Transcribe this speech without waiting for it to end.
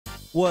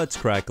What's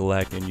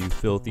crack-a-lackin', you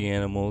filthy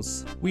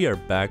animals? We are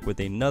back with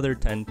another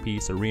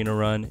 10-piece arena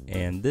run,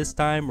 and this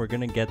time we're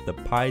gonna get the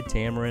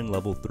Tamarin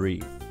level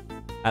 3.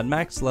 At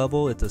max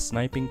level, it's a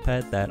sniping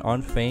pet that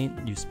on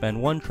feint, you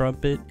spend 1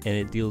 trumpet and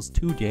it deals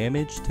 2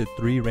 damage to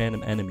 3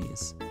 random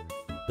enemies.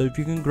 So if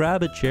you can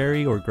grab a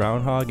cherry or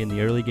groundhog in the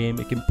early game,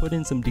 it can put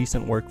in some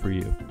decent work for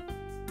you.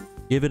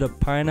 Give it a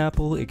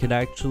pineapple, it could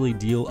actually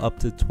deal up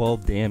to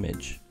 12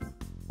 damage.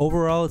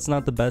 Overall, it's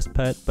not the best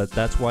pet, but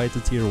that's why it's a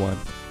tier 1.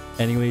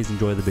 Anyways,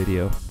 enjoy the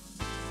video.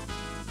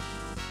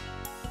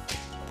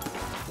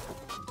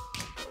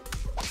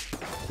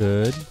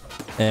 Good.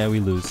 And we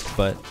lose,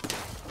 but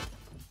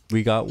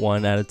we got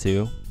 1 out of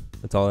 2.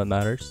 That's all that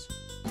matters.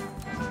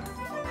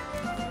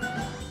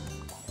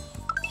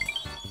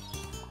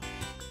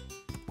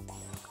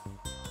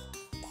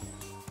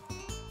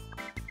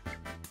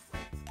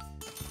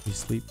 You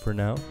sleep for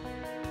now.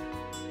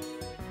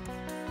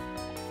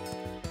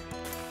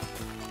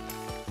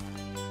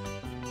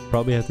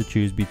 Probably have to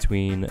choose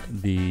between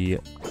the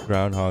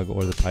groundhog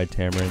or the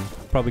Tamarin.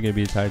 Probably gonna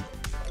be the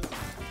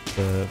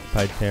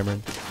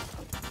Tamarin.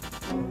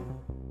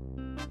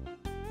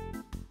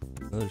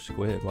 Another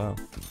squid, wow.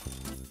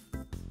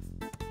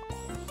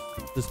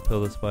 Just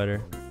kill the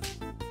spider.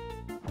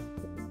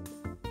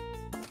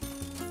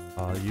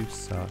 Aw, you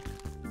suck.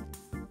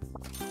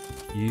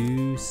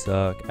 You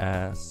suck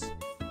ass.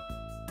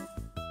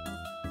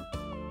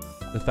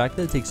 The fact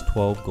that it takes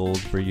 12 gold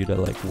for you to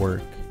like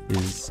work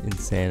is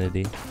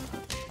insanity.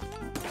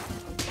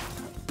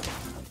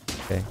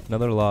 Okay,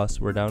 another loss.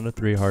 We're down to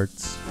 3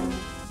 hearts.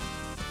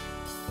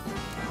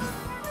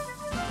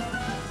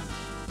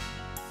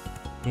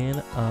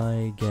 Can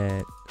I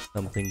get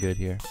something good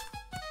here?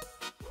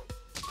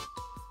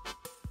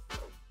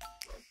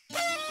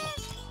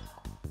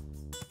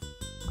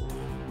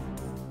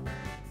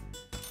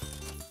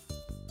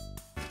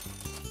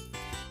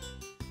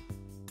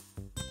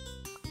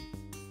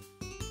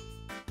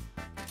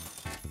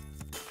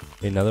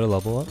 Another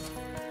level up.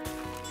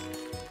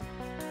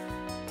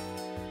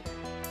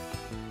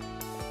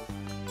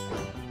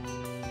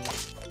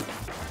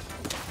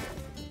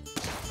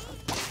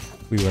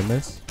 We win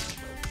this.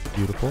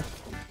 Beautiful.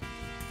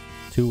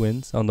 2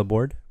 wins on the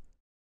board.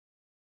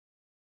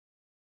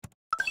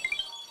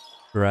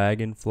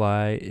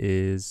 Dragonfly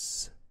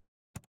is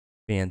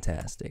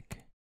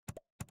fantastic.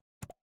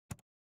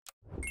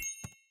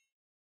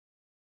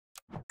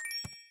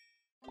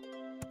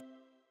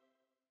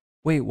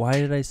 Wait, why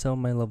did I sell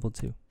my level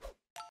 2?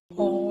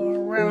 All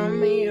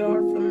around me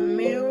are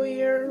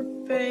familiar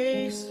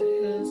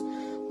faces,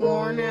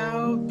 worn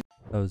out.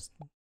 That was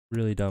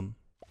really dumb.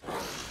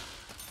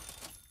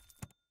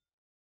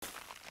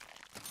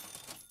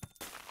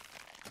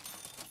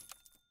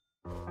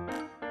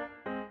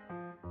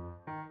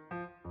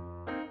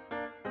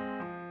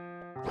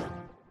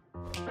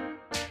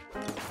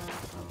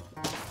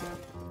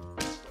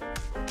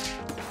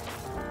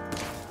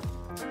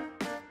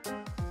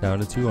 Down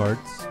to 2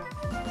 hearts.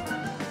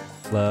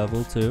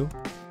 Level 2.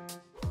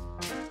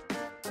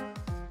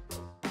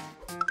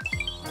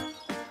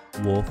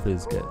 Wolf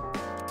is good.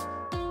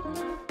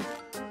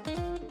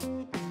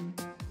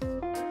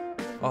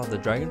 Oh, the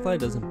dragonfly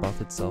doesn't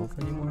buff itself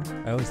anymore?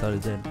 I always thought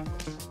it did.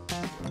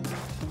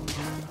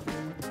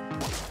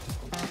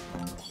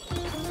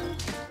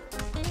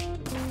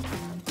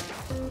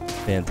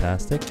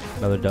 Fantastic.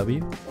 Another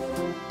W.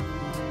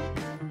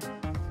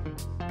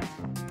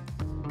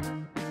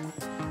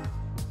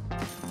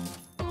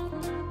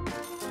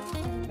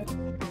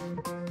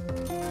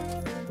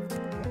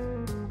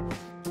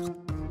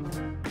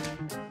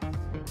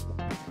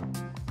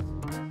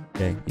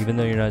 Okay, even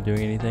though you're not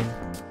doing anything,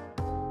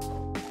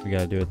 we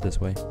gotta do it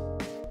this way.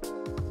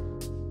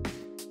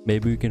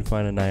 Maybe we can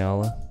find a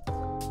Nyala.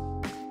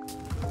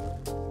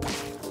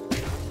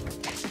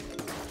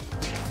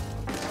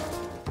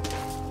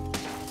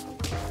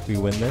 We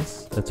win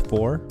this. That's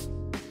 4.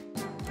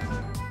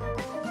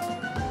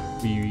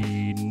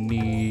 We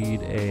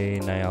need a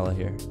Nyala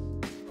here.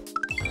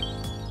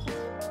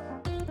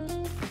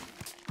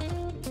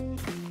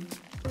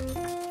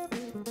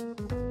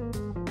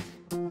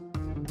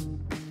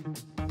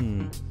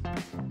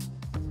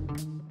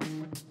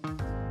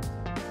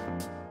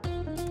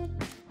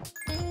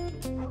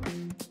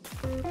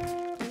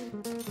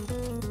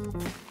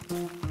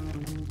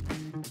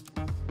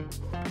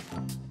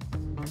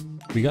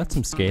 We got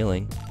some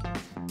scaling.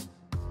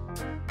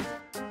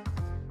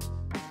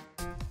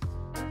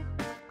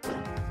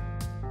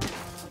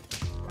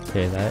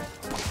 Okay, that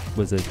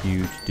was a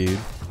huge dude.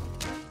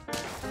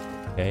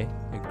 Okay,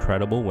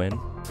 incredible win.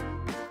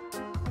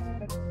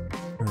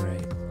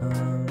 Alright,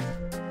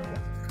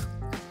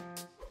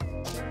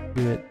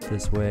 do it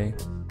this way.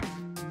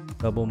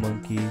 Double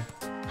monkey.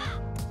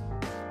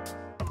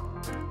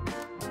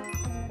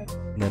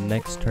 And then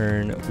next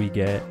turn we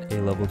get a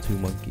level 2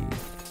 monkey.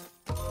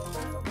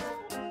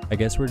 I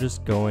guess we're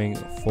just going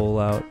full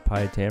out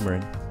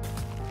Tamarin.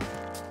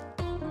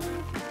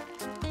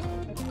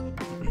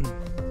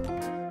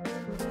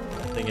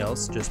 Nothing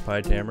else, just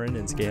Tamarin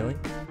and scaling.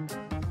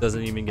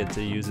 Doesn't even get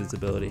to use its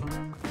ability.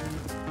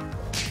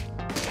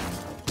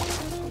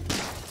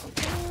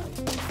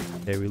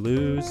 Okay, we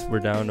lose. We're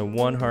down to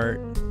 1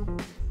 heart.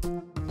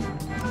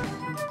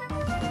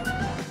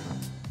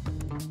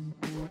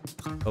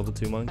 Level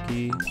 2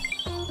 monkey.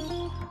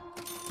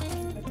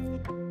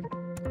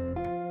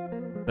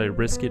 Should I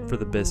risk it for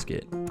the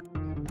biscuit?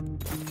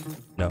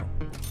 No.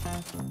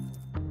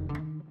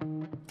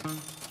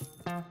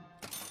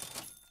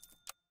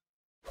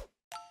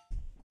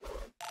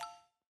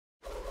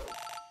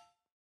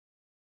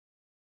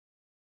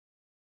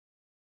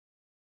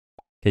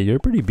 Okay, you're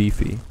pretty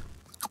beefy.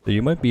 So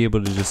you might be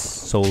able to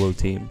just solo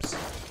teams.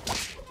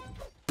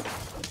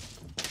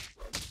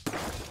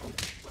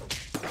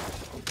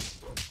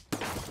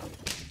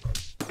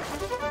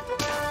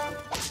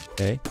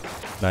 Okay,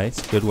 nice,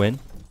 good win.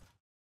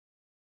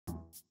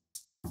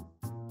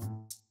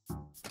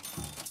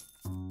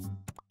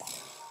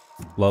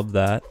 Love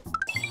that.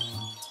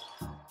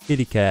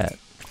 Kitty cat.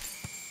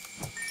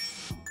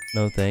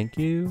 No thank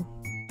you.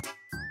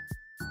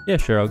 Yeah,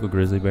 sure, I'll go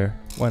grizzly bear.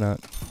 Why not?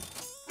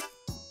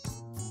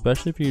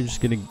 Especially if you're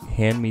just gonna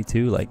hand me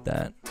 2 like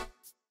that.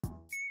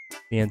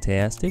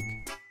 Fantastic.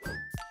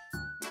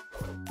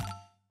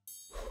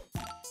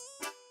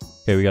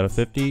 Okay, we got a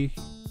 50.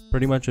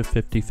 Pretty much a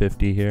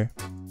 50-50 here.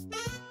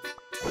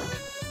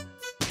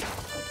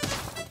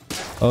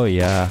 Oh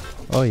yeah.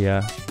 Oh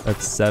yeah.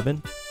 That's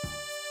 7.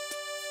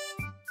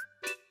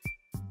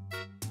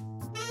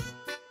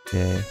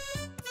 Okay.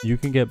 You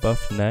can get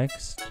buffed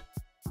next.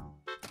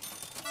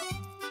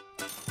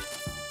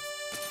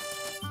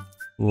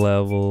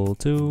 Level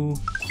 2.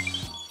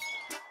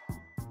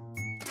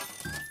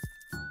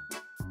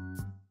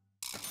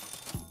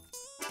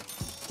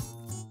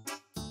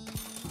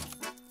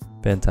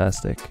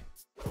 Fantastic.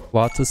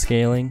 Lots of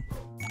scaling.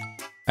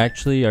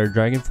 Actually, our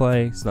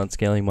dragonfly is not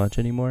scaling much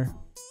anymore.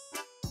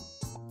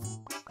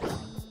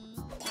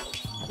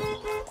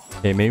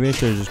 Okay, maybe I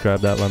should have just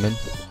grabbed that lemon.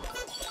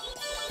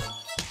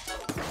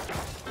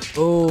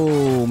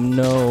 Oh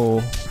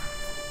no.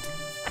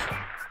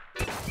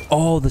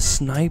 Oh, the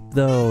snipe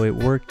though, it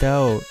worked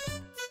out.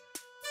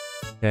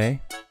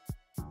 Okay.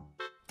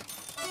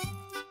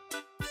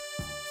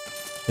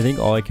 I think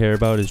all I care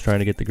about is trying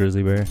to get the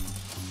grizzly bear.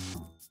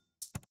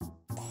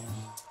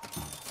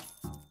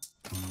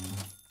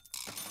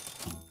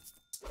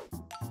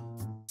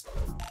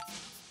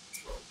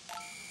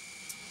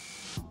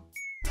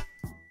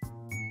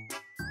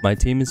 My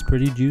team is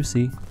pretty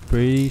juicy,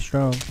 pretty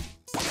strong.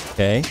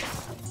 Okay.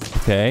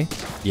 Okay.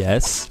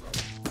 Yes.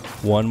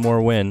 1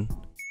 more win.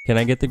 Can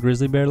I get the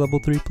grizzly bear level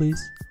 3,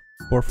 please?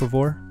 Por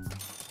favor.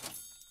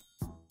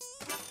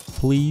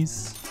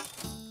 Please.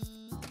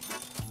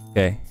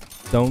 Okay.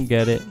 Don't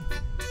get it.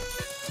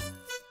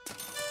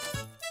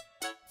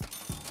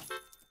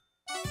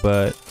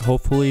 But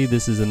hopefully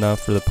this is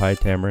enough for the pie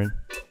tamarin.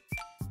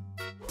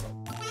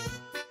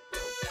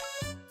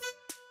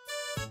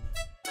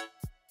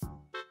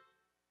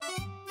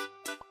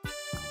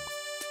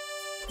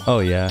 Oh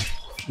yeah,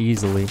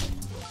 easily.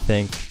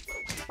 Think.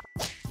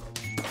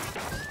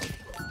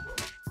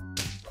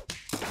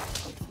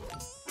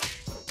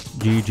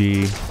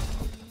 GG.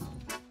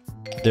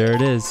 There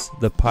it is,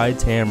 the pie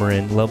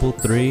tamarin level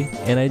 3,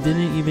 and I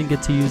didn't even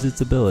get to use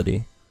its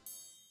ability.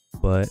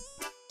 But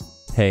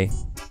hey,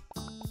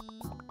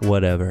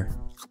 whatever.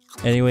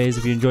 Anyways,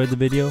 if you enjoyed the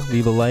video,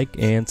 leave a like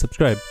and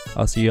subscribe.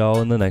 I'll see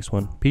y'all in the next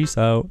one. Peace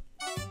out.